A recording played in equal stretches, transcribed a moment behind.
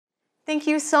Thank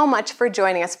you so much for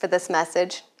joining us for this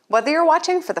message. Whether you're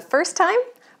watching for the first time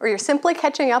or you're simply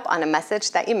catching up on a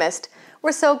message that you missed,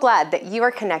 we're so glad that you are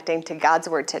connecting to God's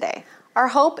Word today. Our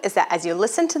hope is that as you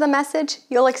listen to the message,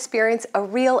 you'll experience a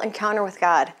real encounter with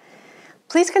God.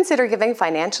 Please consider giving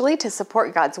financially to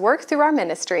support God's work through our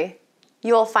ministry.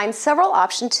 You will find several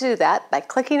options to do that by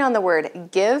clicking on the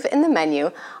word Give in the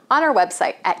menu on our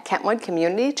website at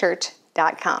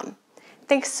kentwoodcommunitychurch.com.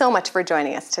 Thanks so much for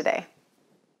joining us today.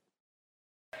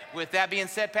 With that being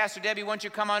said, Pastor Debbie, why don't you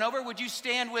come on over? Would you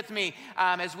stand with me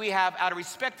as we have, out of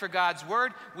respect for God's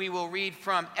word, we will read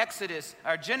from Genesis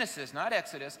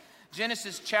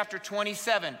chapter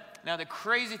 27. Now, the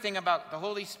crazy thing about the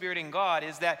Holy Spirit and God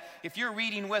is that if you're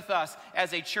reading with us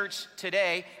as a church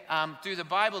today through the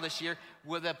Bible this year,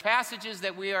 with the passages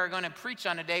that we are going to preach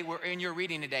on today, we're in your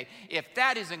reading today. If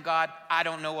that isn't God, I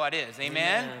don't know what is.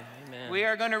 Amen? Amen. We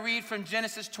are going to read from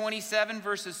Genesis 27,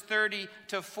 verses 30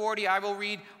 to 40. I will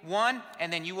read one,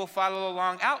 and then you will follow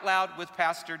along out loud with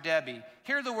Pastor Debbie.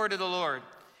 Hear the word of the Lord.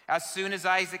 As soon as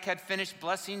Isaac had finished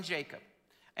blessing Jacob,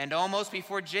 and almost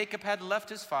before Jacob had left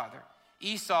his father,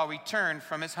 Esau returned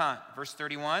from his hunt. Verse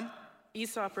 31.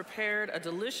 Esau prepared a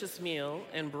delicious meal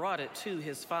and brought it to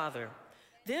his father.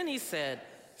 Then he said,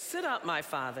 "Sit up, my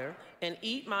father, and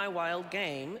eat my wild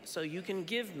game, so you can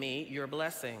give me your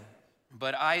blessing."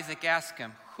 But Isaac asked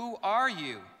him, "Who are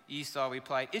you?" Esau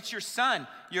replied, "It's your son,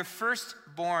 your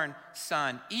firstborn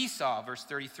son, Esau." Verse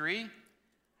 33.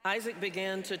 Isaac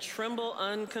began to tremble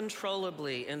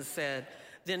uncontrollably and said,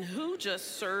 "Then who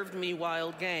just served me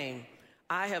wild game?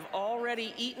 I have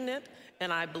already eaten it,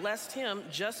 and I blessed him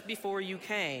just before you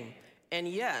came. And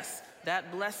yes,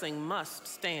 that blessing must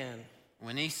stand."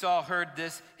 When Esau heard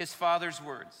this, his father's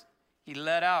words, he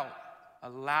let out a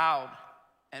loud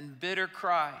and bitter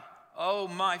cry. "Oh,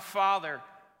 my father,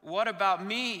 what about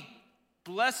me?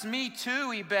 Bless me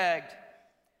too," he begged.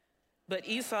 But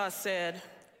Esau said,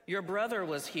 "Your brother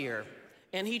was here,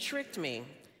 and he tricked me.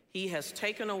 He has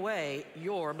taken away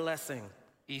your blessing."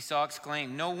 Esau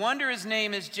exclaimed, "No wonder his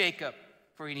name is Jacob,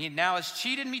 for he now has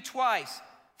cheated me twice.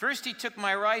 First he took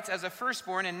my rights as a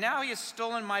firstborn, and now he has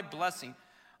stolen my blessing.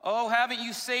 Oh, haven't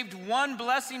you saved one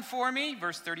blessing for me?"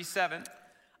 Verse 37.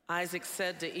 Isaac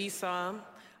said to Esau,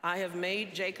 "I have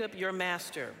made Jacob your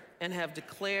master, and have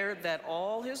declared that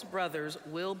all his brothers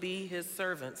will be his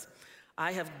servants.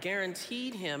 I have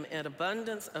guaranteed him an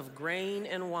abundance of grain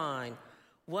and wine.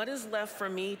 What is left for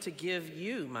me to give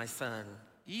you, my son?"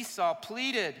 Esau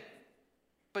pleaded,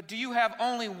 "But do you have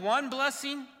only one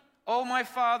blessing, oh my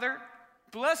father?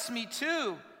 Bless me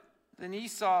too." Then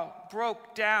Esau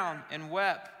broke down and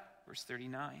wept. Verse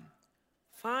 39.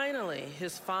 Finally,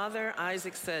 his father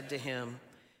Isaac said to him,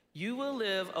 "You will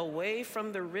live away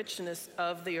from the richness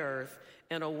of the earth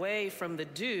and away from the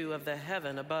dew of the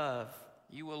heaven above.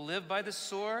 You will live by the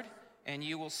sword, and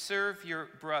you will serve your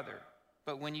brother.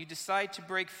 But when you decide to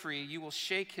break free, you will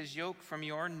shake his yoke from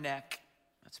your neck."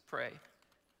 Let's pray.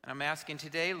 And I'm asking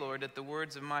today, Lord, that the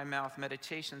words of my mouth,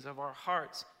 meditations of our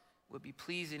hearts, will be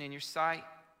pleasing in your sight.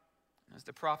 As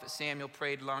the prophet Samuel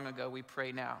prayed long ago, we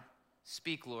pray now.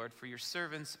 Speak, Lord, for your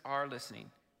servants are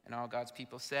listening. And all God's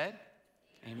people said,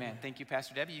 Amen. Thank you,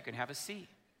 Pastor Debbie. You can have a seat.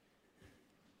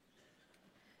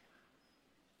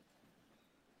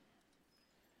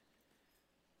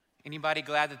 Anybody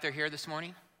glad that they're here this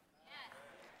morning?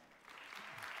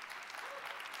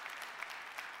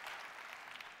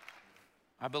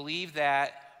 I believe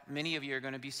that many of you are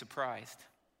going to be surprised.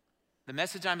 The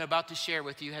message I'm about to share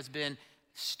with you has been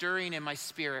stirring in my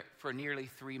spirit for nearly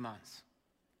 3 months.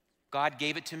 God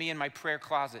gave it to me in my prayer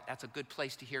closet. That's a good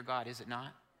place to hear God, is it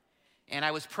not? And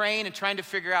I was praying and trying to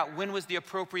figure out when was the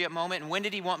appropriate moment and when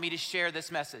did he want me to share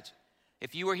this message.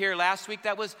 If you were here last week,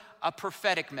 that was a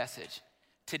prophetic message.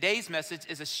 Today's message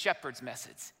is a shepherd's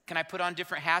message. Can I put on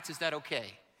different hats? Is that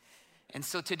okay? And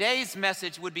so today's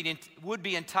message would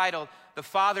be entitled, "The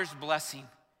Father's Blessing."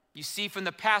 You see from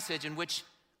the passage in which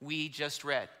we just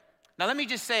read. Now let me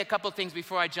just say a couple things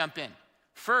before I jump in.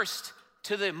 First,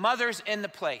 to the mothers in the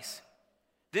place.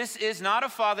 This is not a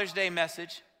Father's Day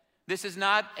message. This is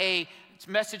not a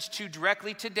message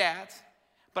directly to dads.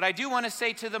 But I do want to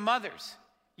say to the mothers,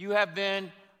 you have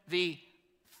been the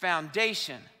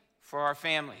foundation for our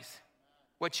families.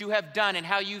 What you have done and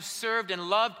how you've served and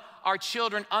loved our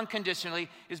children unconditionally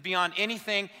is beyond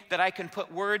anything that I can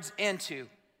put words into.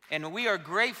 And we are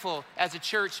grateful as a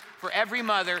church for every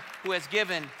mother who has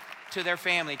given to their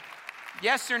family.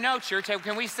 Yes or no, church?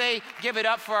 Can we say, give it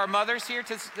up for our mothers here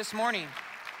this morning?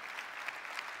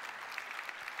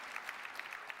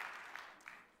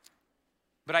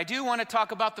 But I do want to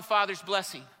talk about the Father's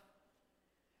blessing.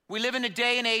 We live in a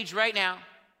day and age right now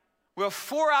Well,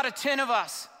 4 out of 10 of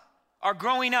us are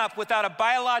growing up without a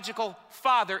biological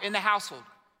father in the household.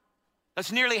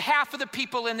 That's nearly half of the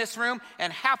people in this room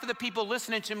and half of the people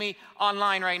listening to me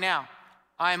online right now.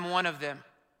 I'm one of them.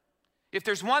 If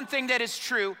there's one thing that is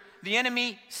true, the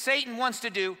enemy, Satan, wants to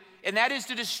do, and that is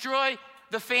to destroy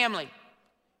the family.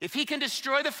 If he can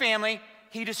destroy the family,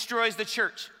 he destroys the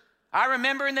church. I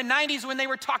remember in the 90s when they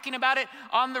were talking about it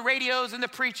on the radios and the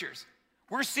preachers.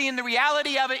 We're seeing the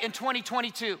reality of it in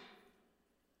 2022.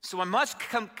 So I must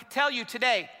tell you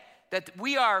today that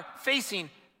we are facing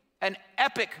an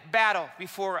epic battle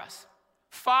before us.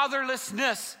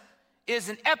 Fatherlessness is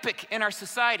an epic in our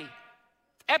society.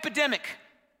 Epidemic,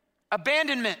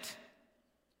 abandonment.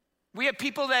 We have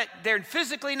people that they're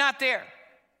physically not there,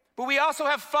 but we also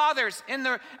have fathers in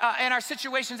our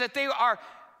situations that they are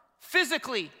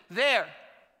physically there,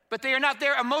 but they are not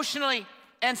there emotionally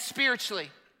and spiritually,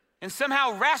 and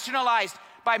somehow rationalized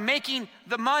by making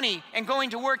the money and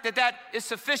going to work that is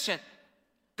sufficient.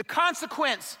 The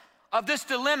consequence of this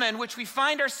dilemma in which we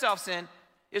find ourselves in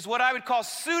is what I would call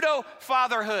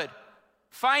pseudo-fatherhood,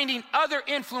 finding other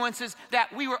influences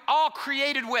that we were all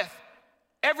created with.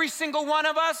 Every single one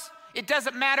of us, it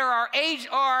doesn't matter our age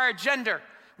or our gender.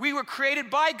 We were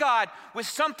created by God with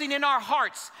something in our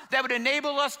hearts that would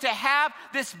enable us to have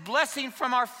this blessing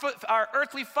from our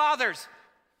earthly fathers.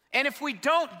 And if we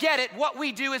don't get it, what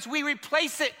we do is we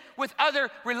replace it with other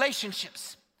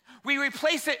relationships. We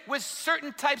replace it with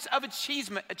certain types of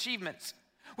achievements,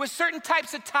 with certain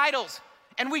types of titles,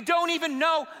 and we don't even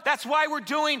know that's why we're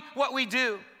doing what we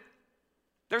do.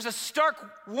 There's a stark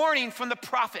warning from the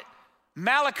prophet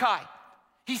Malachi.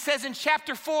 He says in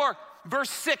chapter 4,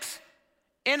 verse 6,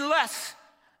 unless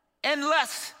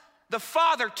the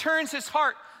father turns his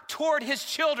heart toward his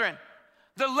children,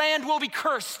 the land will be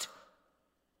cursed.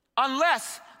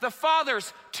 Unless the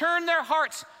fathers turn their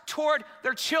hearts toward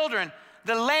their children,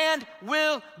 the land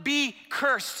will be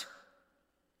cursed.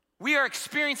 We are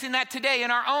experiencing that today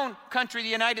in our own country, the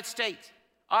United States.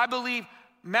 I believe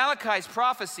Malachi's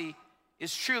prophecy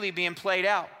is truly being played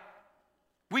out.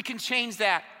 We can change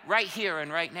that right here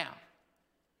and right now.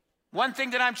 One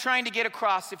thing that I'm trying to get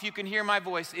across, if you can hear my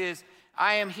voice, is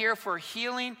I am here for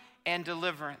healing and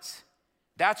deliverance.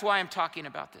 That's why I'm talking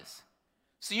about this.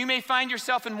 So you may find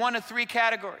yourself in one of 3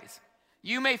 categories.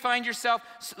 You may find yourself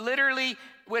literally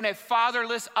in a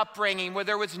fatherless upbringing where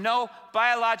there was no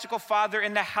biological father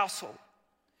in the household.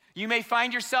 You may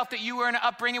find yourself that you were in an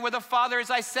upbringing where the father, as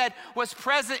I said, was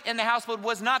present in the household,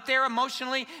 was not there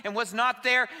emotionally and was not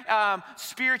there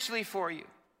spiritually for you.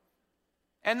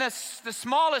 And the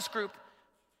smallest group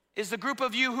is the group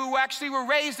of you who actually were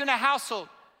raised in a household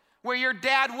where your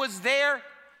dad was there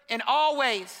in all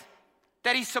ways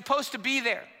that he's supposed to be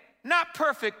there. Not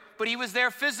perfect, but he was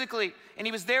there physically, and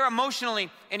he was there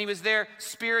emotionally, and he was there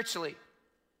spiritually.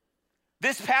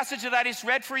 This passage that I just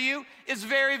read for you is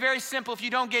very, very simple. If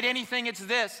you don't get anything, it's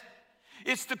this.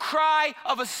 It's the cry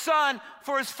of a son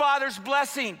for his father's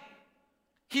blessing.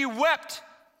 He wept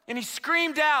and he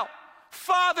screamed out,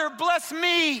 "Father, bless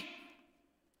me."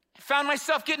 I found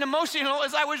myself getting emotional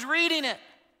as I was reading it.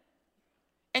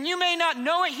 And you may not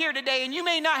know it here today, and you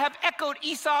may not have echoed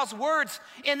Esau's words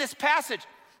in this passage,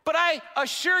 but I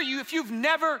assure you, if you've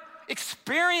never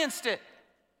experienced it,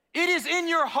 it is in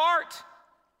your heart,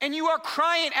 and you are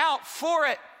crying out for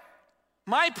it.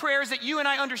 My prayer is that you and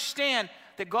I understand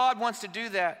that God wants to do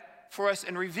that for us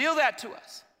and reveal that to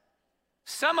us.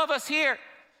 Some of us here,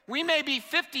 we may be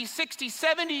 50, 60,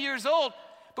 70 years old,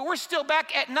 but we're still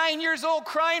back at 9 years old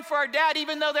crying for our dad,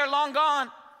 even though they're long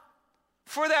gone,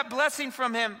 for that blessing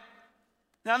from him.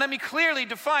 Now let me clearly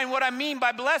define what I mean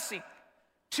by blessing.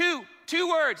 Two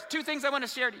words, 2 things I want to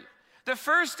share to you. The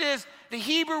first is the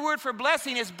Hebrew word for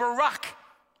blessing is barak.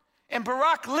 And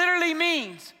barak literally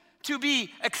means to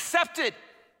be accepted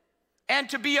and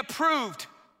to be approved.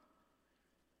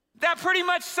 That pretty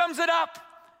much sums it up.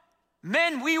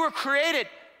 Men, we were created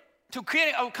to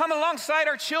come alongside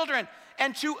our children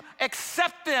and to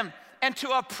accept them and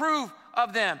to approve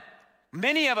of them.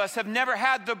 Many of us have never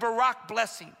had the barak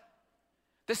blessing.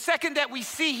 The second that we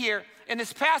see here in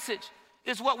this passage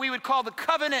is what we would call the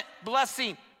covenant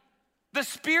blessing, the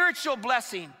spiritual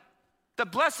blessing, the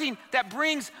blessing that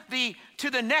brings to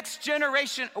the next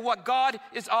generation of what God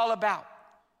is all about.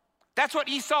 That's what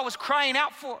Esau was crying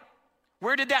out for.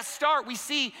 Where did that start? We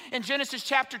see in Genesis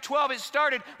chapter 12, it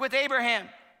started with Abraham.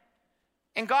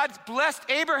 And God blessed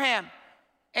Abraham,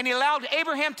 and he allowed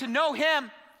Abraham to know him.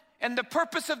 And the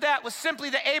purpose of that was simply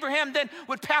that Abraham then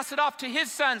would pass it off to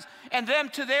his sons and them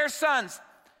to their sons.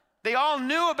 They all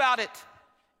knew about it.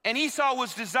 And Esau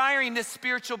was desiring this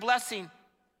spiritual blessing.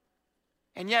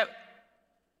 And yet,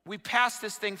 we pass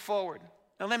this thing forward.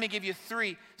 Now let me give you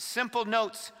 3 simple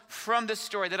notes from this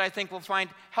story that I think will find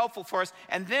helpful for us.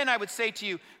 And then I would say to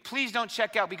you, please don't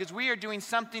check out, because we are doing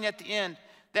something at the end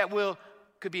that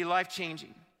could be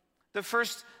life-changing. The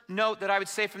first note that I would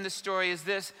say from this story is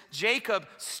this: Jacob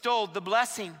stole the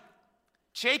blessing.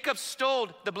 Jacob stole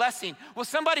the blessing. Will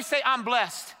somebody say, I'm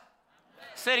blessed?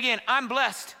 Say it again, I'm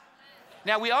blessed.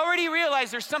 Now, we already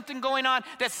realize there's something going on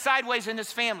that's sideways in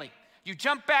this family. You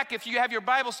jump back, if you have your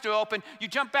Bible still open, you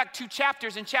jump back 2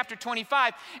 chapters in chapter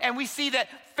 25, and we see that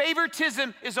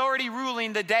favoritism is already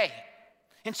ruling the day.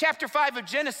 In chapter 5 of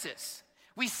Genesis,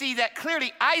 we see that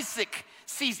clearly Isaac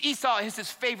sees Esau as his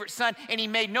favorite son, and he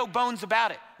made no bones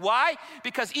about it. Why?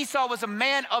 Because Esau was a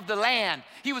man of the land.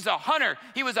 He was a hunter.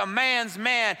 He was a man's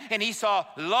man, and Esau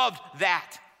loved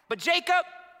that. But Jacob,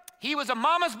 he was a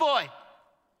mama's boy.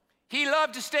 He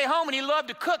loved to stay home, and he loved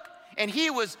to cook, and he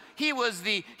was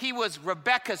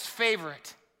Rebekah's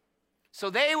favorite. So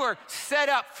they were set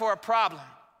up for a problem.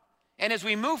 And as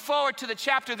we move forward to the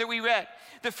chapter that we read,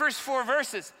 the first 4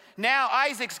 verses, now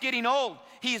Isaac's getting old.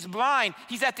 He's blind.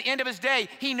 He's at the end of his day.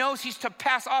 He knows he's to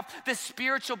pass off the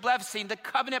spiritual blessing, the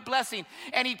covenant blessing.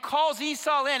 And he calls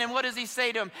Esau in, and what does he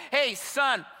say to him? Hey,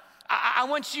 son, I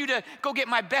want you to go get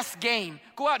my best game.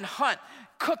 Go out and hunt,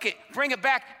 cook it, bring it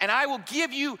back, and I will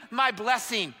give you my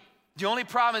blessing. The only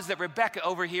problem is that Rebekah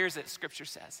overhears it, Scripture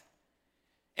says.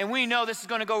 And we know this is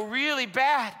going to go really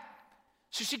bad.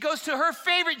 So she goes to her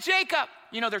favorite Jacob.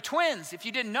 You know, they're twins, if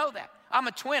you didn't know that. I'm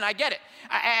a twin, I get it.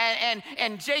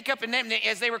 And Jacob and them,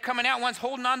 as they were coming out, one's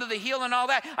holding onto the heel and all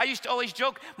that, I used to always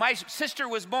joke, my sister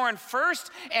was born first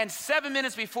and 7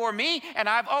 minutes before me, and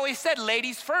I've always said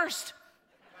ladies first.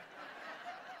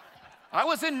 I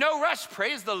was in no rush,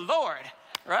 praise the Lord,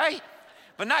 right?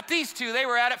 But not these two. They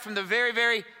were at it from the very,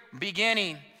 very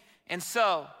beginning. And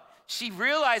so she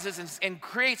realizes and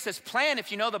creates this plan,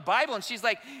 if you know the Bible, and she's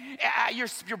like,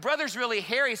 your brother's really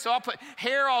hairy, so I'll put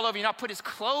hair all over you, and I'll put his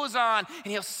clothes on,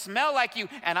 and he'll smell like you,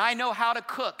 and I know how to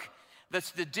cook.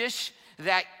 That's the dish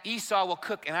that Esau will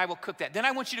cook, and I will cook that. Then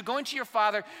I want you to go into your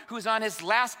father, who's on his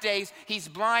last days. He's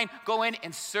blind. Go in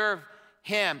and serve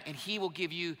him, and he will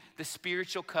give you the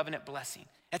spiritual covenant blessing.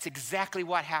 That's exactly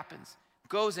what happens.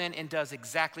 Goes in and does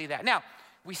exactly that. Now,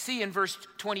 we see in verse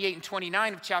 28 and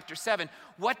 29 of chapter 7,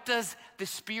 what does the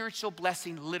spiritual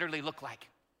blessing literally look like?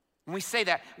 When we say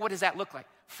that, what does that look like?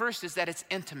 First is that it's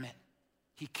intimate.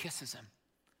 He kisses him.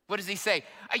 What does he say?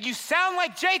 You sound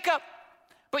like Jacob,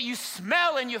 but you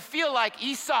smell and you feel like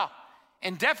Esau.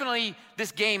 And definitely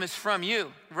this game is from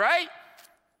you, right?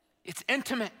 It's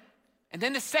intimate. And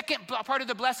then the second part of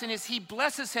the blessing is he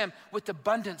blesses him with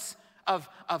abundance of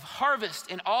harvest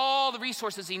and all the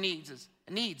resources he needs.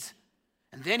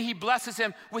 And then he blesses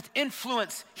him with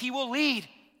influence. He will lead.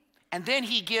 And then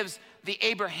he gives the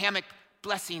Abrahamic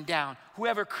blessing down.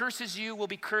 Whoever curses you will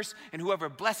be cursed, and whoever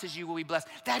blesses you will be blessed.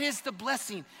 That is the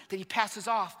blessing that he passes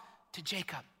off to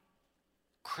Jacob.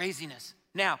 Craziness.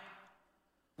 Now,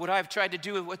 what I've tried to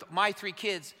do with my 3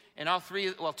 kids, and all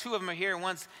 3, well, 2 of them are here, and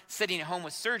one's sitting at home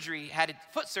with surgery, had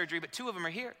foot surgery, but 2 of them are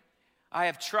here. I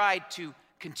have tried to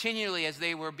continually, as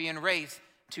they were being raised,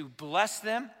 to bless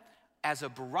them as a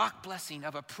barak blessing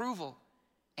of approval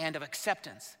and of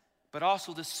acceptance, but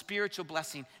also the spiritual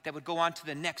blessing that would go on to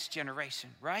the next generation,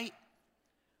 right?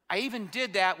 I even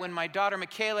did that when my daughter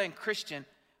Michaela and Christian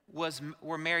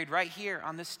were married right here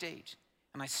on this stage.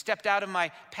 And I stepped out of my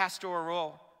pastoral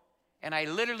role, and I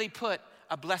literally put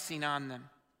a blessing on them.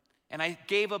 And I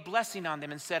gave a blessing on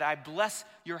them and said, I bless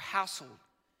your household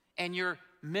and your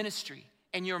ministry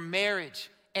and your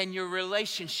marriage and your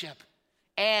relationship,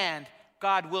 and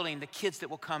God willing, the kids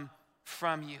that will come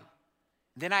from you.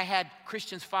 Then I had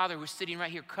Christian's father, who was sitting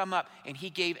right here, come up, and he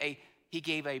gave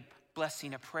a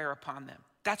blessing, a prayer upon them.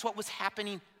 That's what was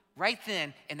happening right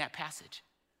then in that passage.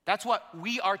 That's what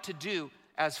we are to do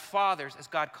as fathers, as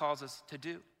God calls us to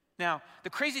do. Now, the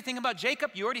crazy thing about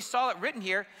Jacob, you already saw it written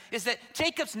here, is that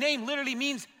Jacob's name literally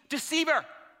means deceiver.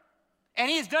 And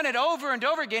he has done it over and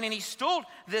over again, and he stole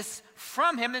this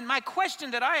from him. And my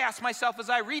question that I ask myself as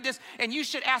I read this, and you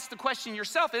should ask the question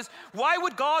yourself, is why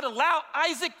would God allow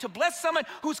Isaac to bless someone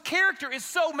whose character is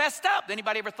so messed up?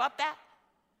 Anybody ever thought that?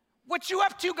 What you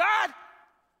up to, God?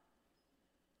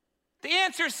 The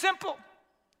answer is simple.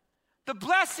 The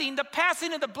blessing, the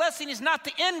passing of the blessing is not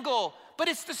the end goal, but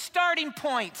it's the starting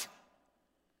point.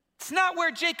 It's not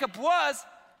where Jacob was,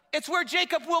 it's where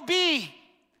Jacob will be.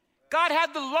 God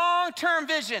had the long-term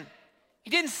vision. He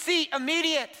didn't see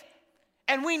immediate.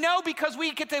 And we know, because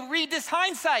we get to read this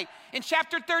hindsight in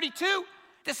chapter 32,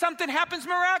 that something happens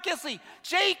miraculously.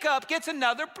 Jacob gets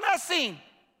another blessing.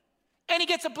 And he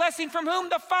gets a blessing from whom?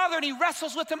 The Father. And he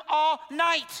wrestles with him all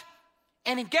night.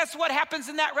 And guess what happens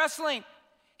in that wrestling?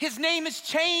 His name is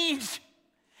changed.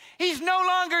 He's no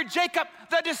longer Jacob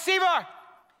the deceiver.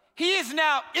 He is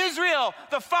now Israel,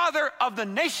 the father of the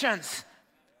nations.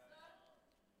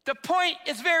 The point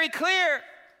is very clear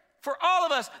for all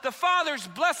of us. The Father's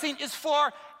blessing is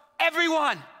for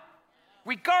everyone,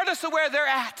 regardless of where they're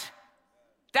at.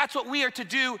 That's what we are to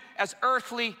do as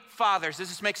earthly fathers. Does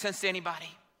this make sense to anybody?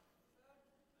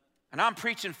 And I'm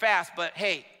preaching fast, but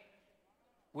hey,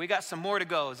 we got some more to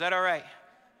go. Is that all right?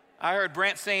 I heard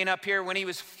Brent saying up here when he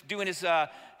was doing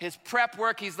his prep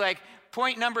work, he's like,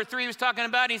 point number 3 he was talking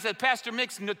about, he said, Pastor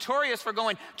Mick's notorious for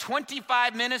going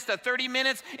 25 minutes to 30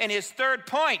 minutes in his third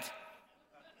point.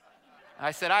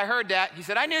 I said, I heard that. He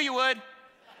said, I knew you would.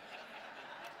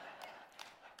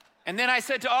 And then I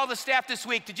said to all the staff this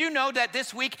week, did you know that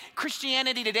this week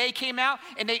Christianity Today came out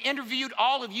and they interviewed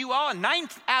all of you all, and 9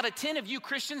 out of 10 of you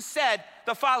Christians said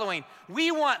the following: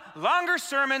 we want longer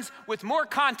sermons with more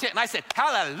content. And I said,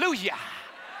 hallelujah.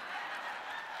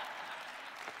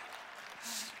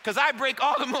 Because I break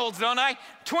all the molds, don't I?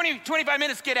 25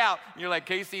 minutes, get out. You're like,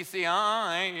 KCC,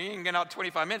 you can get out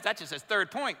 25 minutes. That just says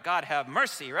third point. God have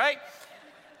mercy, right?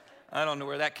 I don't know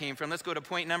where that came from. Let's go to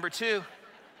point number 2.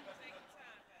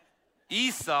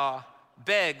 Esau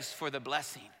begs for the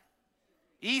blessing.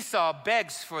 Esau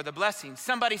begs for the blessing.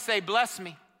 Somebody say, bless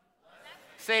me.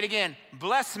 Say it again,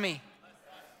 bless me.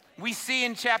 We see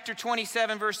in chapter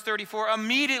 27, verse 34,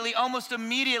 almost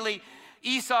immediately,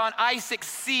 Esau and Isaac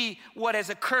see what has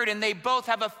occurred, and they both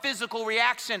have a physical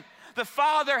reaction. The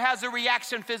father has a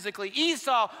reaction physically.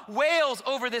 Esau wails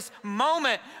over this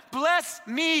moment. Bless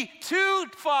me too,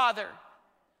 Father.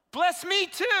 Bless me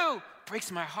too. Breaks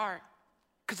my heart.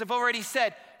 Because I've already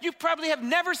said, you probably have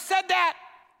never said that,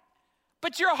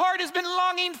 but your heart has been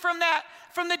longing from that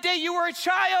from the day you were a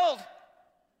child.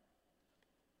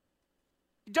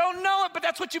 You don't know it, but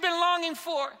that's what you've been longing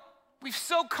for. We've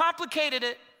so complicated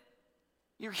it.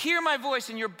 You hear my voice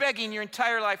and you're begging your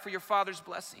entire life for your Father's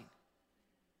blessing.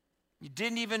 You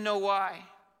didn't even know why.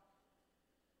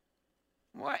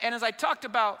 And as I talked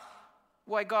about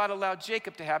why God allowed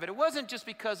Jacob to have it, it wasn't just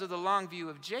because of the long view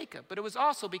of Jacob, but it was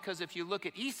also because if you look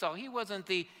at Esau, he wasn't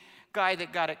the guy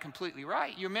that got it completely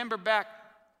right. You remember back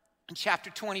in chapter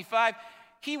 25,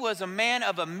 he was a man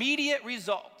of immediate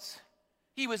results.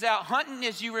 He was out hunting,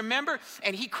 as you remember,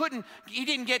 and he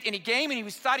didn't get any game, and he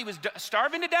thought he was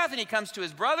starving to death, and he comes to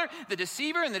his brother, the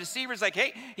deceiver, and the deceiver's like,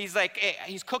 hey,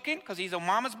 he's cooking, because he's a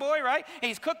mama's boy, right? And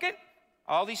he's cooking,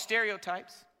 all these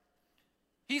stereotypes.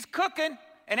 He's cooking,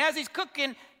 and as he's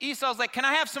cooking, Esau's like, can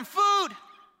I have some food?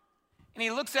 And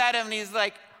he looks at him, and he's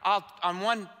like, on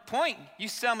one point, you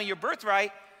sell me your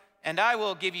birthright, and I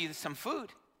will give you some food.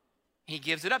 He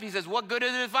gives it up. He says, what good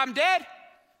is it if I'm dead?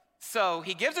 So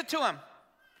he gives it to him.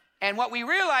 And what we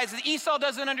realize that Esau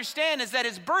doesn't understand is that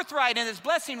his birthright and his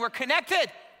blessing were connected.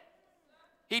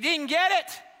 He didn't get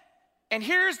it. And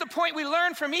here's the point we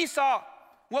learn from Esau.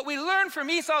 What we learn from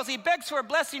Esau is he begs for a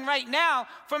blessing right now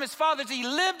from his father. He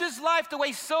lived his life the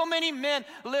way so many men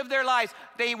live their lives.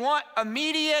 They want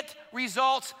immediate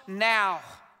results now.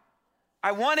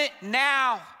 I want it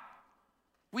now.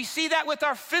 We see that with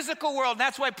our physical world. And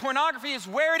that's why pornography is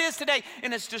where it is today,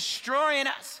 and it's destroying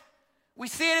us. We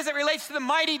see it as it relates to the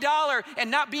mighty dollar and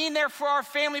not being there for our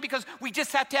family because we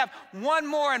just have to have one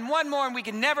more, and we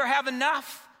can never have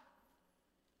enough.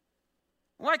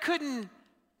 Why couldn't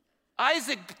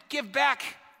Isaac give back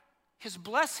his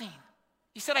blessing?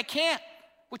 He said, I can't.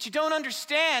 What you don't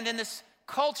understand in this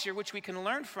culture, which we can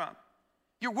learn from,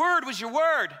 your word was your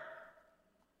word.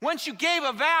 Once you gave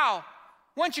a vow,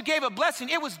 once you gave a blessing,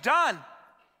 it was done.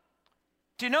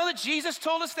 Do you know that Jesus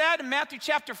told us that in Matthew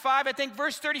chapter 5, I think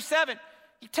verse 37?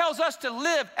 He tells us to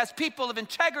live as people of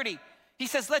integrity. He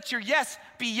says, let your yes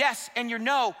be yes and your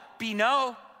no be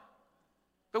no.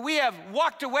 But we have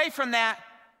walked away from that,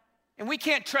 and we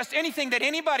can't trust anything that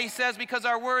anybody says because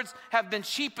our words have been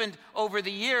cheapened over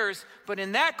the years. But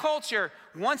in that culture,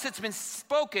 once it's been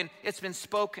spoken, it's been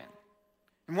spoken.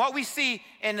 And what we see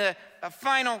in the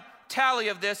final tally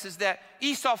of this is that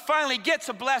Esau finally gets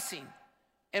a blessing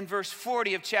in verse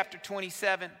 40 of chapter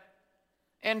 27.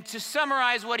 And to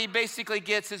summarize, what he basically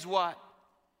gets is what?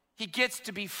 He gets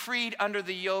to be freed under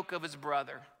the yoke of his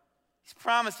brother. He's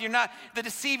promised the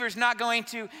deceiver's not going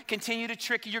to continue to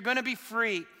trick you. You're going to be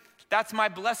free. That's my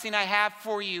blessing I have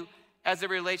for you as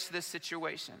it relates to this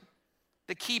situation.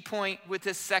 The key point with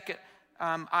this second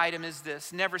item is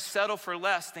this: never settle for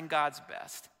less than God's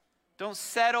best. Don't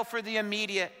settle for the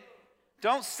immediate.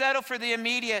 Don't settle for the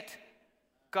immediate.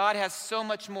 God has so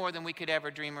much more than we could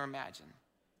ever dream or imagine.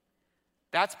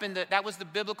 That was the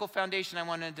biblical foundation I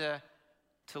wanted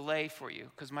to lay for you,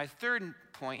 because my third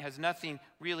point has nothing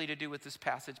really to do with this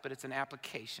passage, but it's an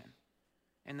application.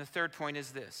 And the third point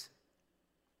is this: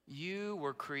 you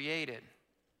were created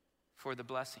for the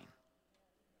blessing.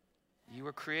 You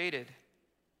were created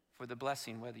for the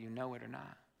blessing, whether you know it or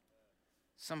not.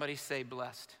 Somebody say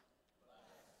blessed.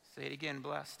 Say it again,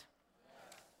 blessed.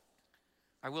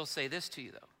 I will say this to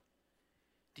you, though.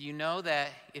 Do you know that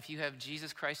if you have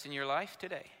Jesus Christ in your life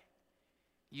today,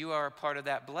 you are a part of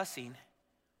that blessing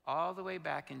all the way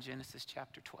back in Genesis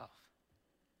chapter 12?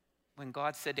 When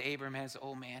God said to Abraham as an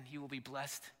old man, you will be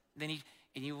blessed, and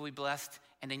you will be blessed,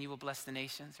 and then you will bless the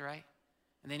nations, right?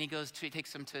 And then he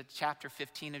takes him to chapter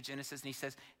 15 of Genesis, and he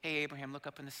says, hey, Abraham, look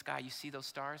up in the sky. You see those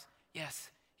stars? Yes.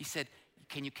 He said,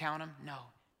 can you count them? No.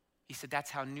 He said, that's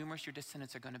how numerous your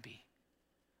descendants are going to be.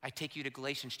 I take you to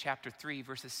Galatians chapter 3,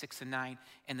 verses 6 and 9,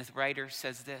 and the writer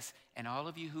says this: and all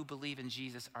of you who believe in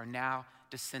Jesus are now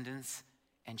descendants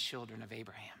and children of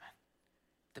Abraham.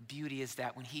 The beauty is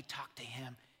that when he talked to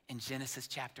him in Genesis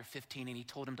chapter 15 and he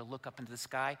told him to look up into the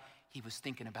sky, he was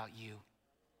thinking about you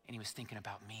and he was thinking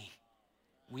about me.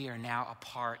 We are now a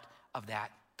part of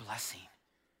that blessing,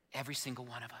 every single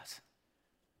one of us.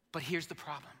 But here's the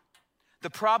problem. The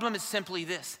problem is simply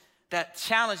this: that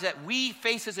challenge that we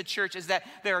face as a church is that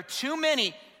there are too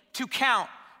many to count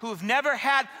who have never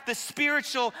had the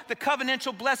spiritual, the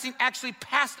covenantal blessing actually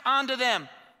passed on to them.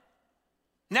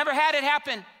 Never had it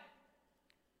happen.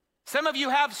 Some of you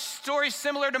have stories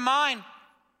similar to mine.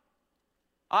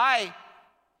 I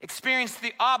experienced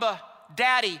the Abba,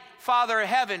 Daddy, Father of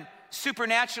Heaven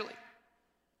supernaturally.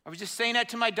 I was just saying that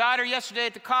to my daughter yesterday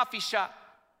at the coffee shop,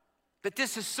 that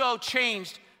this has so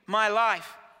changed my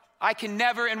life. I can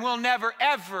never and will never,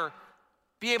 ever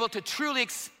be able to truly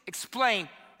explain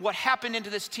what happened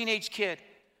into this teenage kid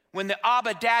when the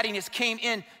Abba Daddiness came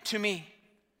in to me.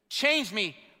 Changed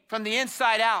me from the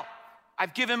inside out.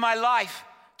 I've given my life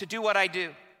to do what I do.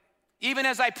 Even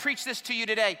as I preach this to you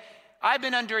today, I've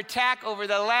been under attack over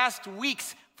the last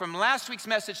weeks, from last week's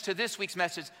message to this week's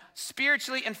message,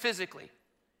 spiritually and physically.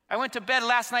 I went to bed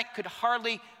last night, could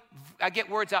hardly get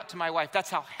words out to my wife.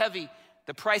 That's how heavy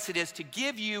the price it is to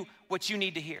give you what you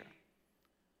need to hear.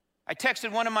 I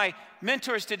texted one of my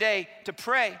mentors today to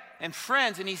pray and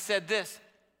friends, and he said this: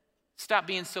 stop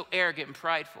being so arrogant and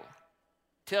prideful.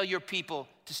 Tell your people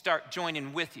to start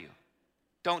joining with you.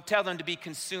 Don't tell them to be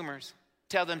consumers.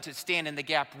 Tell them to stand in the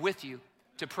gap with you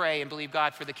to pray and believe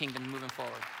God for the kingdom moving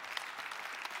forward.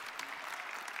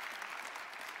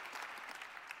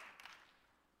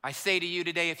 I say to you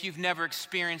today, if you've never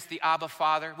experienced the Abba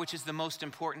Father, which is the most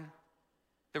important,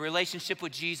 the relationship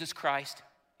with Jesus Christ,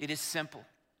 it is simple.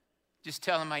 Just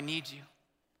tell him, I need you.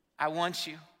 I want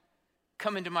you.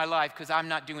 Come into my life because I'm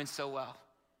not doing so well.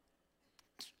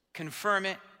 Confirm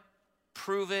it,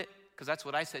 prove it, because that's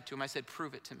what I said to him. I said,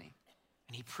 prove it to me.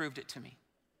 And he proved it to me,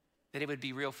 that it would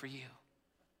be real for you.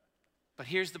 But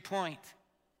here's the point.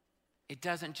 It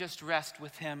doesn't just rest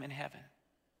with him in heaven.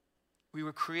 We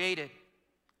were created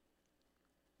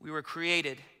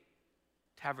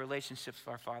to have relationships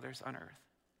with our fathers on earth.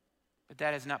 But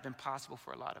that has not been possible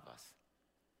for a lot of us.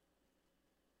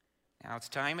 Now it's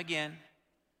time again,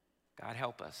 God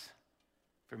help us,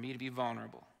 for me to be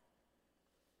vulnerable.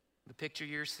 The picture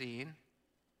you're seeing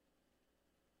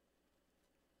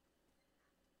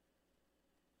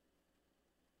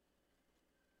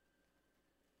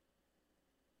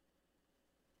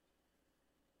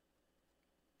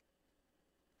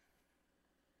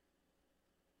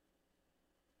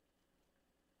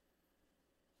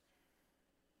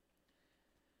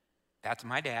that's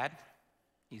my dad.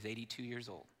 He's 82 years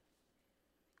old.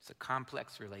 It's a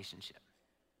complex relationship.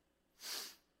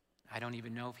 I don't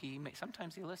even know if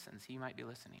sometimes he listens. He might be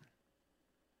listening.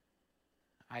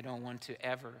 I don't want to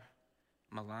ever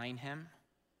malign him.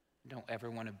 Don't ever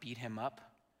want to beat him up,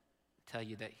 tell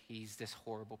you that he's this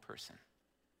horrible person.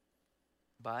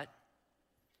 But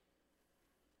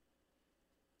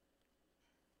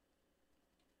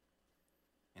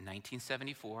in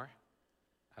 1974,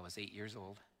 I was 8 years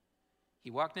old. He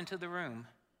walked into the room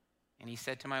and he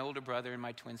said to my older brother and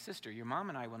my twin sister, your mom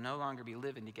and I will no longer be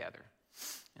living together.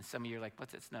 And some of you are like,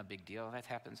 it's not a big deal. That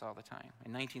happens all the time.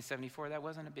 In 1974, that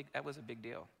was a big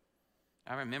deal.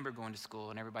 I remember going to school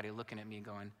and everybody looking at me and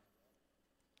going,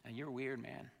 you're weird,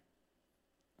 man,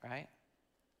 right?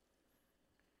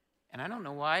 And I don't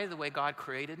know why, the way God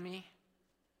created me,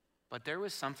 but there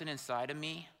was something inside of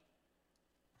me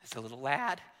as a little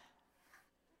lad.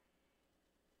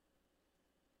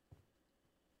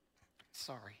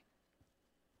 Sorry.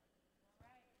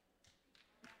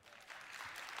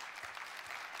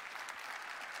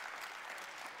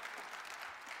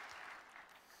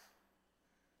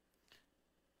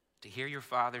 hear your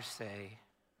father say,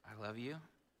 I love you,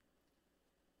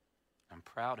 I'm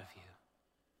proud of you.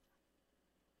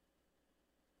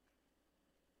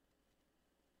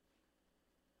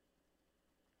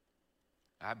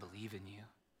 I believe in you.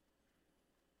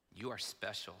 You are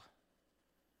special.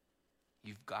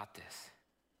 You've got this.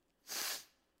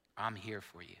 I'm here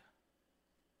for you.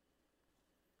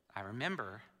 I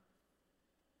remember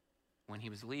when he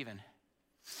was leaving,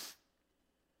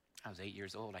 I was 8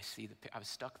 years old. I was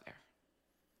stuck there.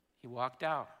 He walked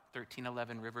out,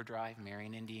 1311 River Drive,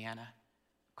 Marion, Indiana,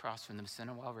 across from the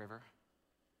Mississinawa River.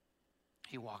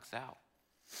 He walks out,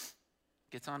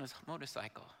 gets on his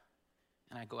motorcycle,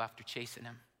 and I go after chasing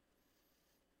him.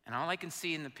 And all I can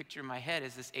see in the picture in my head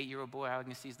is this 8-year-old boy. All I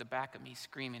can see is the back of me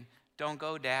screaming, "Don't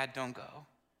go, Dad, don't go.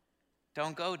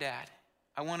 Don't go, Dad.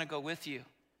 I want to go with you."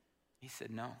 He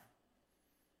said, "No."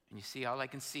 And you see, all I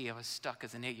can see, I was stuck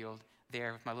as an 8-year-old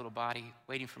there with my little body,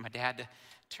 waiting for my dad to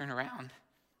turn around.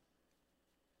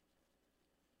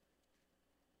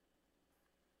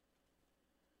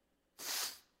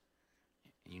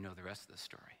 And you know the rest of the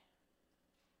story.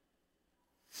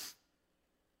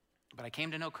 But I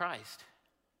came to know Christ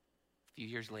a few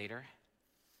years later.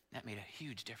 That made a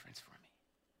huge difference for me,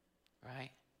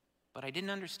 right? But I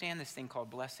didn't understand this thing called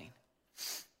blessing.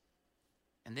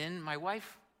 And then my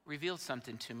wife revealed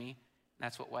something to me, and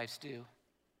that's what wives do.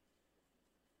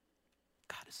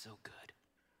 God is so good.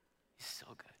 He's so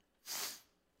good.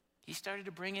 He started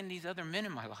to bring in these other men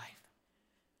in my life.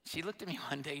 She looked at me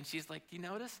one day and she's like, "Do you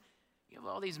notice? You have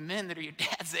all these men that are your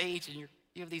dad's age and you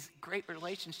have these great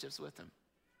relationships with them.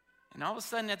 And all of a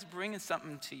sudden that's bringing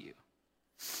something to you."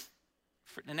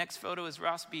 The next photo is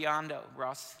Ross Biondo.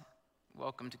 Ross,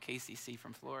 welcome to KCC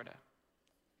from Florida.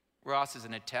 Ross is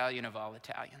an Italian of all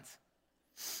Italians.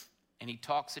 And he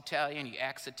talks Italian, he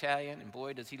acts Italian, and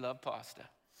boy, does he love pasta.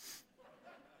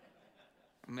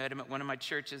 I met him at one of my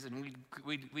churches, and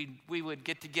we would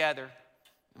get together,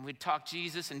 and we'd talk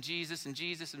Jesus and Jesus and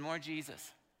Jesus and more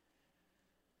Jesus.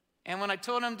 And when I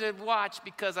told him to watch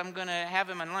because I'm going to have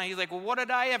him online, he's like, "Well, what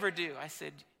did I ever do?" I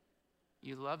said,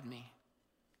 "You loved me,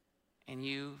 and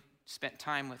you spent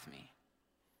time with me."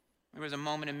 There was a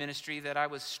moment in ministry that I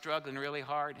was struggling really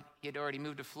hard. He had already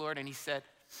moved to Florida, and he said,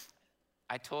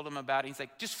 I told him about it. He's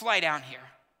like, "Just fly down here."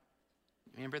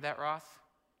 Remember that, Ross?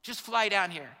 "Just fly down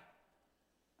here."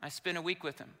 I spent a week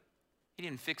with him. He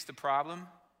didn't fix the problem.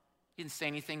 He didn't say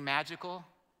anything magical.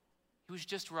 He was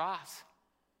just Ross.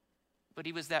 But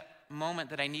he was that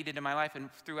moment that I needed in my life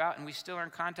and throughout, and we still are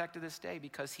in contact to this day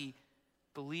because he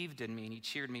believed in me and he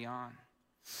cheered me on.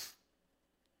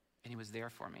 And he was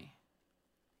there for me.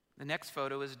 The next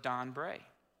photo is Don Bray.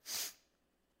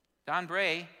 Don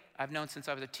Bray, I've known since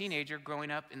I was a teenager, growing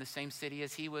up in the same city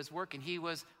as he was working. He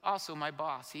was also my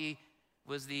boss. He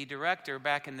was the director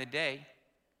back in the day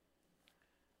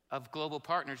of Global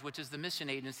Partners, which is the mission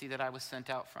agency that I was sent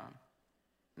out from.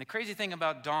 And the crazy thing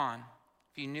about Don,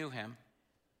 if you knew him,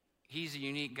 he's a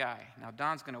unique guy. Now,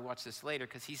 Don's going to watch this later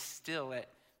because he's still at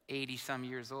 80-some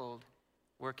years old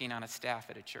working on a staff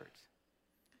at a church.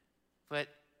 But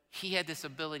he had this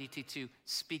ability to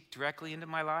speak directly into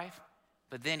my life,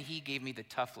 but then he gave me the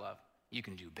tough love. "You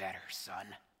can do better,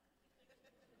 son."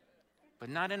 But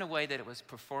not in a way that it was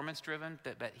performance-driven,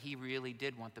 but he really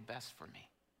did want the best for me.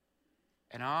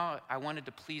 And I wanted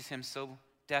to please him so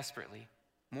desperately.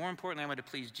 More importantly, I wanted to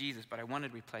please Jesus, but I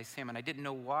wanted to replace him, and I didn't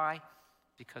know why,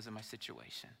 because of my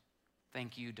situation.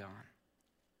 Thank you, Don.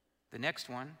 The next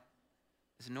one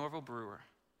is Norval Brewer.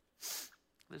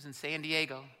 Lives in San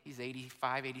Diego. He's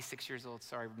 85, 86 years old.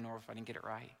 Sorry, Norval, if I didn't get it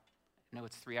right. I know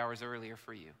it's 3 hours earlier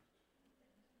for you.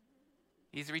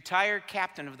 He's a retired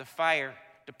captain of the fire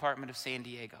department of San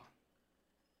Diego.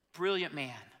 Brilliant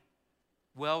man,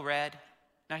 well-read.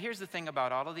 Now, here's the thing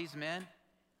about all of these men.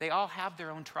 They all have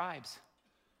their own tribes.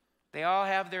 They all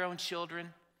have their own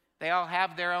children. They all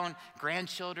have their own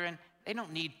grandchildren. They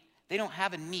don't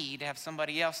have a need to have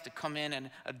somebody else to come in,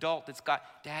 an adult that's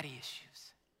got daddy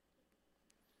issues.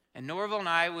 And Norval and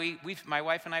I, my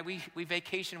wife and I, we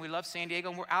vacation. We love San Diego,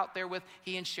 and we're out there with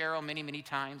he and Cheryl many, many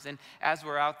times. And as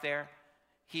we're out there,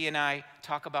 he and I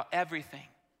talk about everything.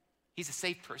 He's a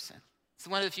safe person. It's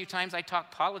one of the few times I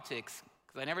talk politics,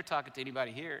 because I never talk it to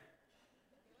anybody here.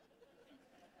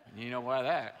 And you know why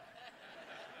that?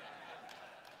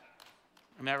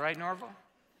 Isn't that right, Norval?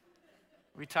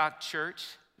 We talk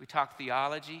church, we talk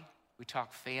theology, we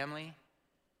talk family.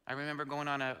 I remember going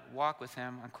on a walk with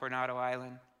him on Coronado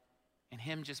Island and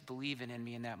him just believing in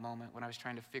me in that moment when I was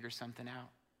trying to figure something out.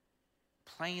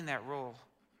 Playing that role.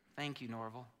 Thank you,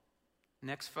 Norval.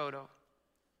 Next photo,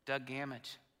 Doug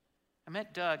Gamage. I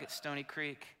met Doug at Stony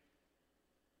Creek.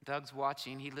 Doug's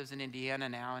watching. He lives in Indiana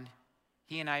now, and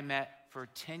he and I met for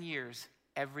 10 years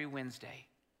every Wednesday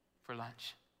for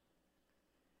lunch.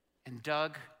 And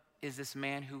Doug is this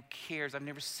man who cares. I've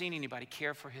never seen anybody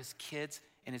care for his kids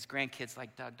and his grandkids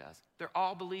like Doug does. They're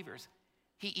all believers.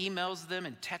 He emails them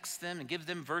and texts them and gives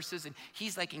them verses, and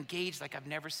he's like engaged like I've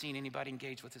never seen anybody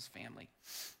engage with his family.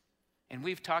 And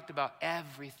we've talked about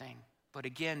everything. But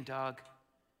again, Doug,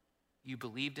 you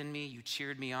believed in me, you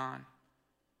cheered me on,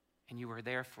 and you were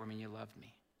there for me, and you loved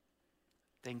me.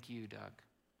 Thank you, Doug.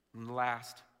 And the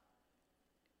last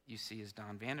you see is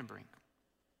Don Vandenbrink.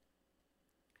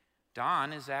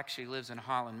 Don actually lives in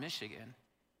Holland, Michigan,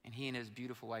 and he and his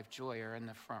beautiful wife, Joy, are in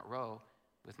the front row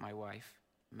with my wife,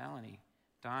 Melanie.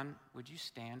 Don, would you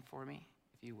stand for me,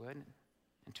 if you would,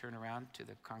 and turn around to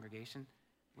the congregation?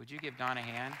 Would you give Don a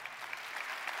hand?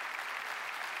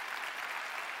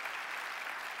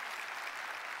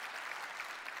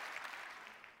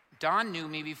 Don knew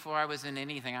me before I was in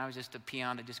anything. I was just a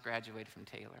peon that just graduated from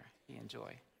Taylor, he and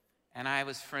Joy. And I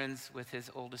was friends with his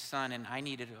oldest son, and I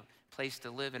needed a place to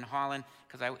live in Holland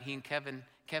because he and Kevin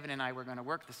and I were going to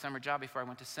work the summer job before I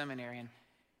went to seminary.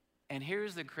 And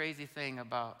here's the crazy thing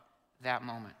about that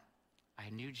moment.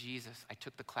 I knew Jesus. I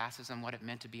took the classes on what it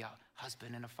meant to be a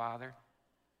husband and a father,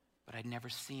 but I'd never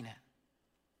seen it.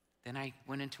 Then I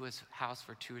went into his house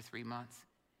for 2 or 3 months,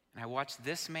 and I watched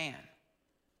this man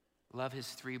love his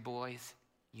 3 boys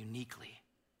uniquely.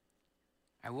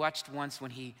 I watched once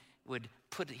when he would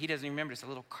he doesn't even remember this, a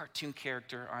little cartoon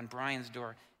character on Brian's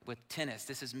door with tennis.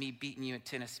 This is me beating you at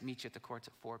tennis, meet you at the courts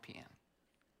at 4 p.m.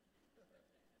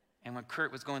 And when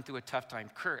Kurt was going through a tough time,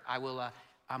 Kurt,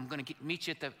 I'm going to meet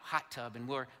you at the hot tub and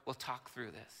we'll talk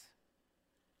through this.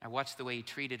 I watched the way he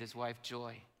treated his wife,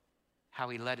 Joy, how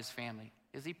he led his family.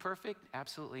 Is he perfect?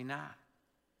 Absolutely not.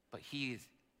 But he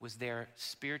was there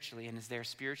spiritually and is there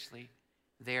spiritually,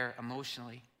 there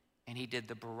emotionally, and he did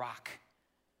the barak,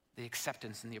 the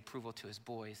acceptance and the approval to his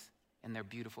boys and their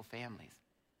beautiful families.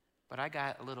 But I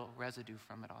got a little residue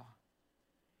from it all.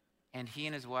 And he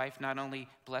and his wife not only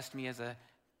blessed me as a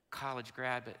college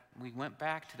grad, but we went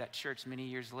back to that church many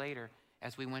years later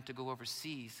as we went to go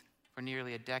overseas for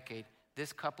nearly a decade.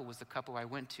 This couple was the couple I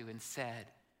went to and said,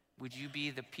 would you be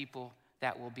the people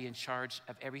that will be in charge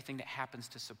of everything that happens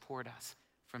to support us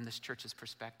from this church's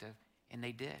perspective? And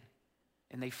they did.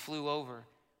 And they flew over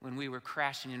when we were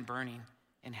crashing and burning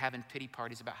and having pity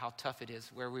parties about how tough it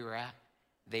is where we were at.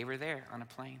 They were there on a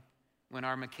plane. When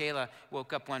our Michaela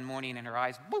woke up one morning and her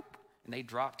eyes, boop, and they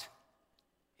dropped.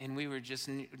 And we were just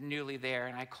nearly there,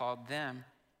 and I called them,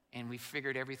 and we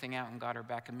figured everything out and got her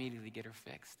back immediately to get her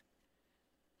fixed.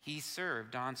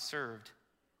 Don served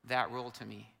that role to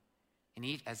me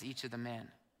as each of the men.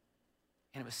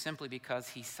 And it was simply because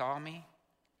he saw me,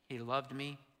 he loved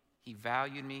me, he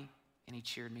valued me, and he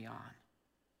cheered me on.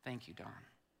 Thank you, Don.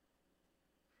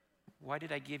 Why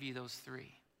did I give you those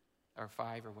 3 or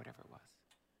 5 or whatever it was?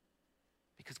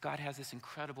 Because God has this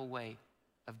incredible way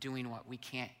of doing what we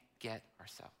can't get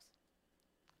ourselves.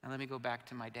 Now let me go back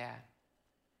to my dad.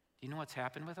 Do you know what's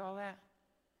happened with all that?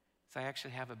 So I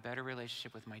actually have a better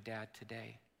relationship with my dad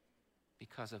today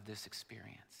because of this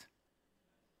experience.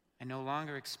 I no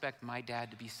longer expect my dad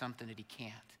to be something that he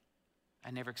can't. I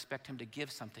never expect him to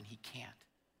give something he can't.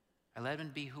 I let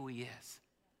him be who he is.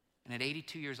 And at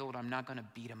 82 years old, I'm not going to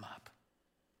beat him up.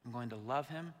 I'm going to love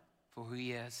him for who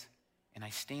he is. And I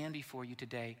stand before you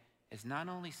today as not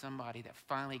only somebody that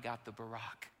finally got the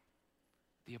barak,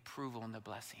 the approval and the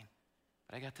blessing,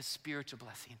 but I got the spiritual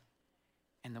blessing.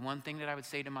 And the one thing that I would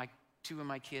say to my 2 of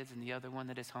my kids and the other one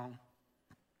that is home,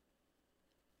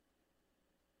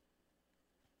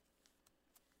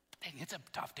 dang, it's a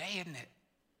tough day, isn't it?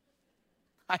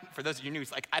 For those of you new,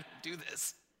 it's like, I don't do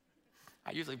this.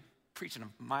 I usually preach in a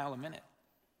mile a minute.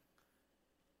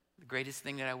 The greatest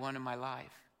thing that I want in my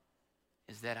life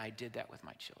is that I did that with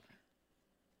my children.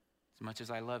 As much as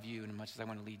I love you and as much as I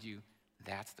want to lead you,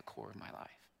 that's the core of my life.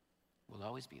 Will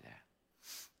always be that.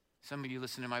 Some of you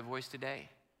listen to my voice today.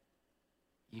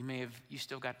 You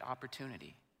still got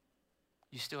opportunity.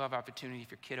 You still have opportunity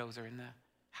if your kiddos are in the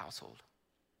household.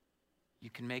 You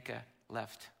can make a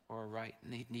left or a right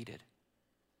needed.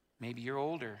 Maybe you're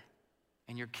older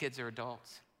and your kids are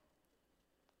adults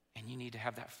and you need to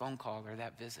have that phone call or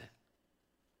that visit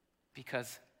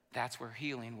because that's where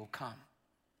healing will come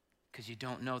because you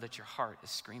don't know that your heart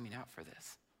is screaming out for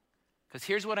this. Because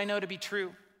here's what I know to be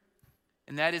true,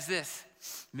 and that is this.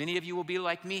 Many of you will be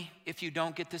like me if you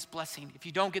don't get this blessing, if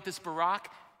you don't get this barak.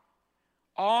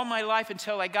 All my life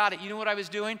until I got it, you know what I was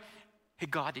doing? Hey,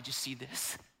 God, did you see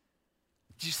this?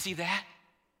 Did you see that?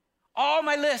 All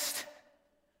my list.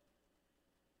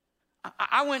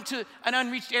 I went to an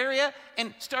unreached area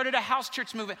and started a house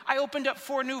church movement. I opened up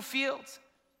 4 new fields.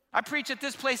 I preached at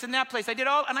this place and that place. I did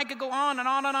all, and I could go on and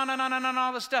on and on and on and on and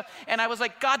all this stuff. And I was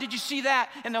like, God, did you see that?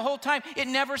 And the whole time, it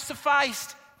never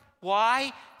sufficed.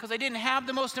 Why? Because I didn't have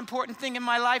the most important thing in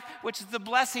my life, which is the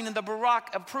blessing and the barak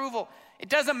approval. It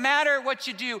doesn't matter what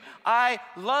you do. I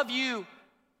love you,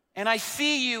 and I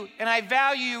see you, and I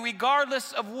value you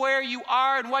regardless of where you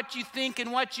are and what you think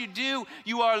and what you do.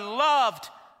 You are loved.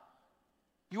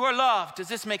 You are loved. Does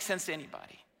this make sense to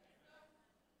anybody?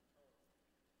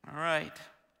 All right.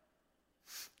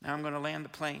 Now I'm going to land the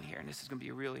plane here, and this is going to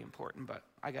be really important, but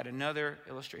I got another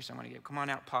illustration I want to give. Come on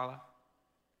out, Paula.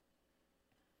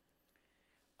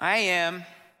 I am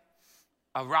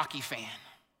a Rocky fan.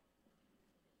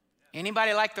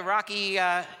 Anybody like the Rocky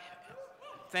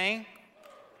thing?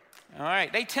 All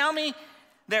right. They tell me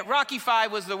that Rocky V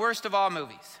was the worst of all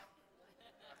movies.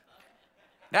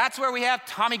 That's where we have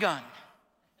Tommy Gunn.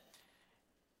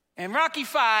 And Rocky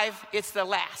V, it's the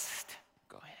last.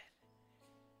 Go ahead.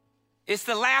 It's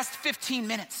the last 15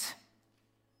 minutes.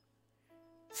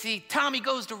 See, Tommy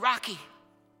goes to Rocky.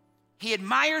 He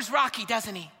admires Rocky,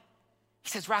 doesn't he? He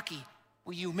says, Rocky,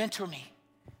 will you mentor me?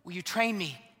 Will you train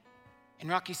me? And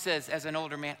Rocky says, as an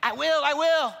older man, I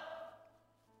will.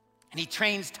 And he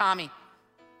trains Tommy.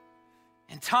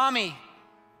 And Tommy,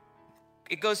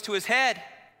 it goes to his head.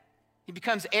 He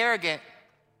becomes arrogant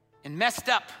and messed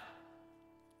up.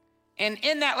 And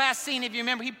in that last scene, if you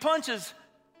remember, he punches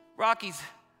Rocky's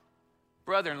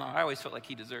brother-in-law. I always felt like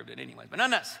he deserved it anyway, but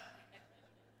nonetheless.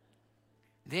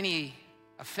 Then he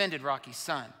offended Rocky's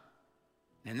son.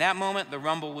 And in that moment, the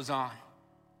rumble was on.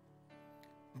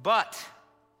 But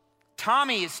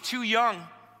Tommy is too young,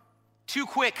 too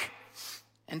quick,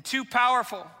 and too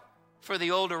powerful for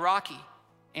the older Rocky.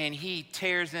 And he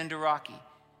tears into Rocky.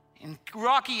 And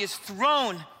Rocky is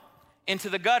thrown into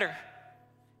the gutter.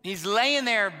 He's laying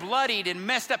there bloodied and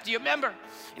messed up. Do you remember?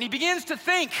 And he begins to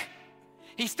think.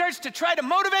 He starts to try to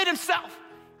motivate himself.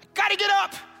 I gotta get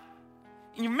up.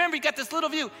 And you remember, he got this little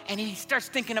view, and he starts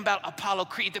thinking about Apollo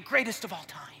Creed, the greatest of all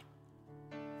time,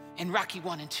 and Rocky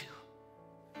 1 and 2.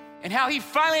 And how he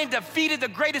finally defeated the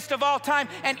greatest of all time,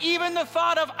 and even the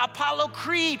thought of Apollo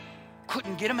Creed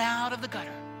couldn't get him out of the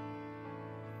gutter.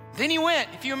 Then he went,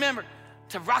 if you remember,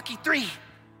 to Rocky 3.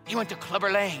 He went to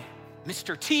Clubber Lang,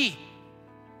 Mr. T.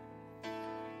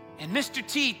 And Mr.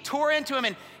 T tore into him,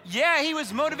 and yeah, he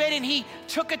was motivated, and he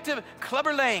took it to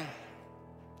Clubber Lang.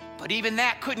 But even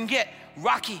that couldn't get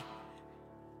Rocky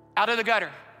out of the gutter.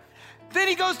 Then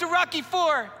he goes to Rocky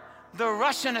 4, the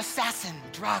Russian assassin,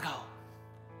 Drago.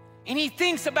 And he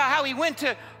thinks about how he went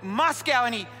to Moscow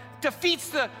and he defeats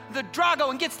the Drago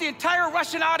and gets the entire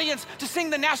Russian audience to sing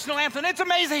the national anthem. It's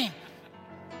amazing.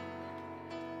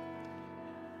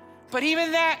 But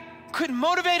even that couldn't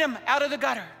motivate him out of the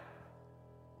gutter.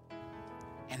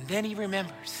 And then he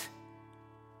remembers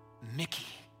Mickey.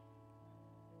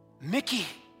 Mickey.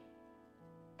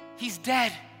 He's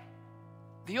dead.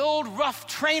 The old rough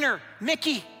trainer,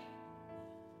 Mickey.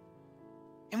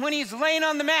 And when he's laying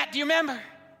on the mat, do you remember?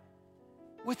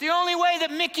 With the only way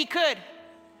that Mickey could,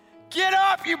 get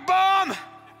up, you bum!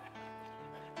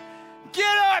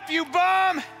 Get up, you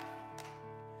bum!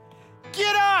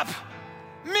 Get up!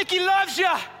 Mickey loves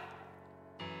you!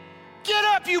 Get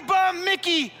up, you bum!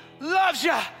 Mickey loves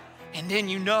you! And then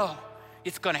you know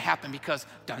it's gonna happen because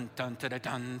dun dun da da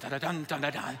dun da da dun dun da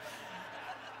dun.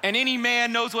 And any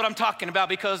man knows what I'm talking about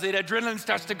because the adrenaline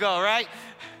starts to go, right?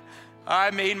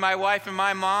 I made my wife and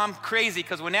my mom crazy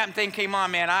because when that thing came on,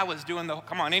 man, I was doing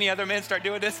come on, any other men start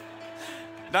doing this?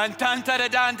 Dun dun da da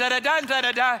dun da da dun da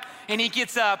da da. And he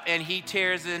gets up and he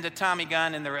tears into Tommy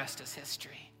Gunn, and the rest is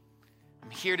history. I'm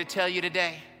here to tell you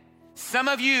today, some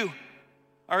of you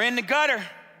are in the gutter,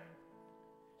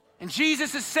 and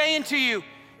Jesus is saying to you,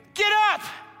 get up!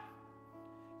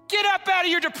 Get up out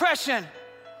of your depression.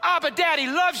 Abba Daddy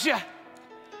loves you.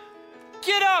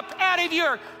 Get up out of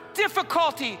your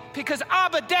difficulty because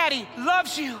Abba Daddy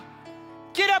loves you.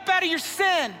 Get up out of your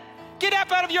sin. Get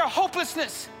up out of your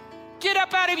hopelessness. Get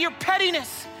up out of your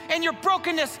pettiness and your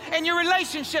brokenness and your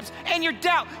relationships and your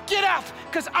doubt. Get up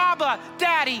because Abba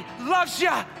Daddy loves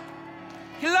you.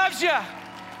 He loves you.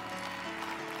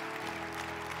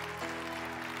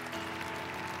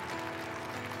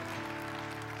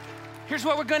 Here's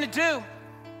what we're going to do.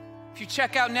 If you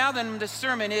check out now, then the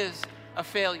sermon is a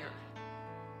failure.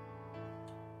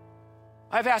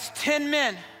 I've asked 10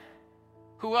 men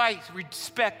who I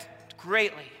respect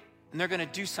greatly, and they're going to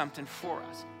do something for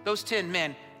us. Those 10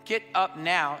 men, get up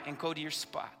now and go to your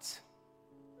spots.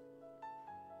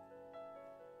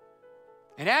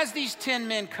 And as these 10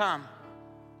 men come,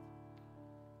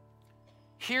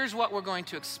 here's what we're going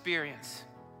to experience.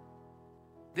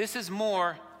 This is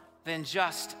more than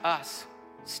just us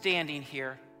standing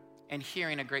here and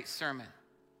hearing a great sermon.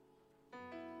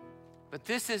 But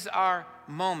this is our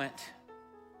moment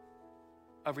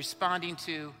of responding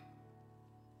to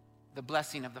the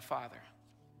blessing of the Father.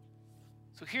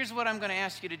 So here's what I'm going to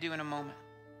ask you to do in a moment.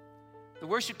 The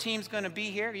worship team's going to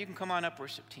be here. You can come on up,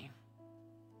 worship team.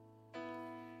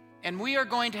 And we are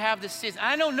going to have this season.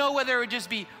 I don't know whether it would just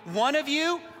be one of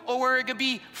you or whether it could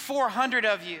be 400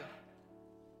 of you.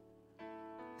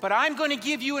 But I'm going to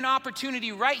give you an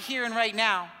opportunity right here and right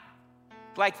now,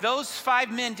 like those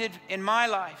 5 men did in my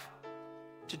life,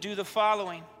 to do the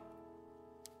following.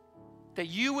 That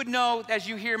you would know as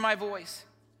you hear my voice,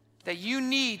 that you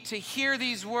need to hear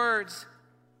these words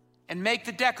and make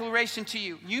the declaration to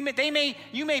you. You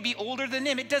may be older than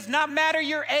them. It does not matter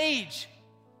your age.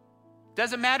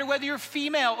 Doesn't matter whether you're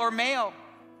female or male.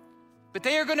 But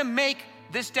they are going to make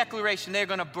this declaration. They're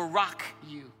going to barak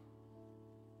you.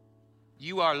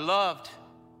 You are loved.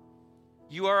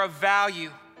 You are of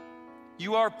value.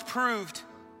 You are approved.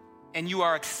 And you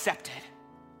are accepted.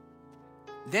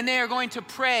 Then they are going to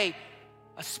pray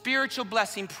a spiritual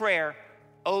blessing prayer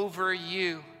over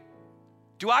you.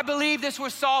 Do I believe this will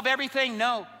solve everything?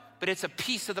 No, but it's a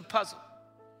piece of the puzzle.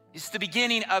 It's the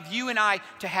beginning of you and I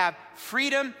to have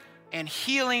freedom and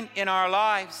healing in our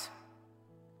lives.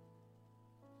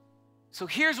 So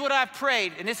here's what I've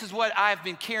prayed, and this is what I've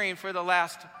been carrying for the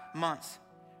last months.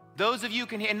 Those of you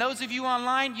can hear, and those of you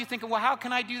online, you think, well, how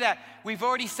can I do that? We've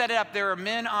already set it up. There are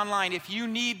men online. If you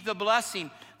need the blessing,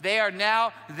 they are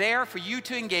now there for you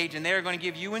to engage, and they're going to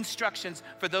give you instructions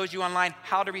for those of you online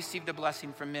how to receive the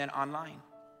blessing from men online.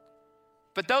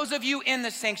 But those of you in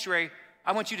the sanctuary,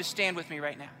 I want you to stand with me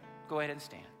right now. Go ahead and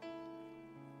stand.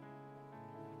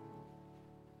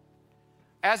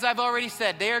 As I've already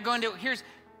said, they are going to,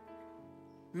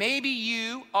 maybe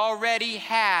you already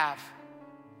have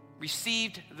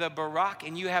received the barak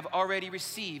and you have already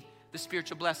received the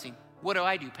spiritual blessing. What do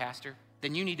I do, Pastor?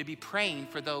 Then you need to be praying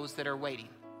for those that are waiting.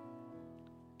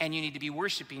 And you need to be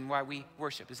worshiping while we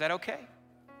worship. Is that okay?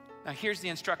 Now here's the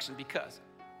instruction, because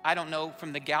I don't know,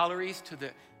 from the galleries to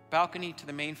the balcony to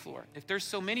the main floor. If there's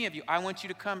so many of you, I want you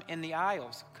to come in the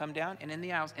aisles. Come down and in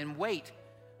the aisles and wait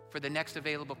for the next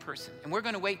available person. And we're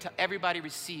going to wait till everybody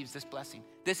receives this blessing.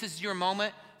 This is your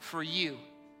moment for you.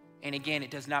 And again, it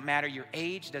does not matter your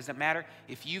age. It doesn't matter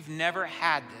if you've never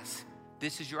had this.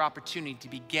 This is your opportunity to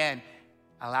begin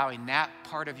allowing that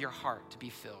part of your heart to be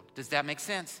filled. Does that make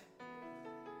sense?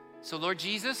 So Lord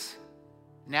Jesus,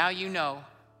 now you know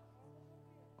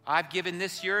I've given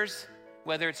this yours,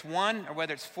 whether it's 1 or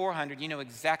whether it's 400, you know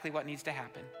exactly what needs to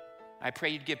happen. I pray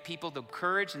you'd give people the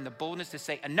courage and the boldness to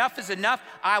say, enough is enough.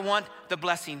 I want the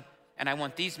blessing, and I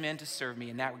want these men to serve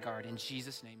me in that regard. In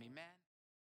Jesus' name, amen.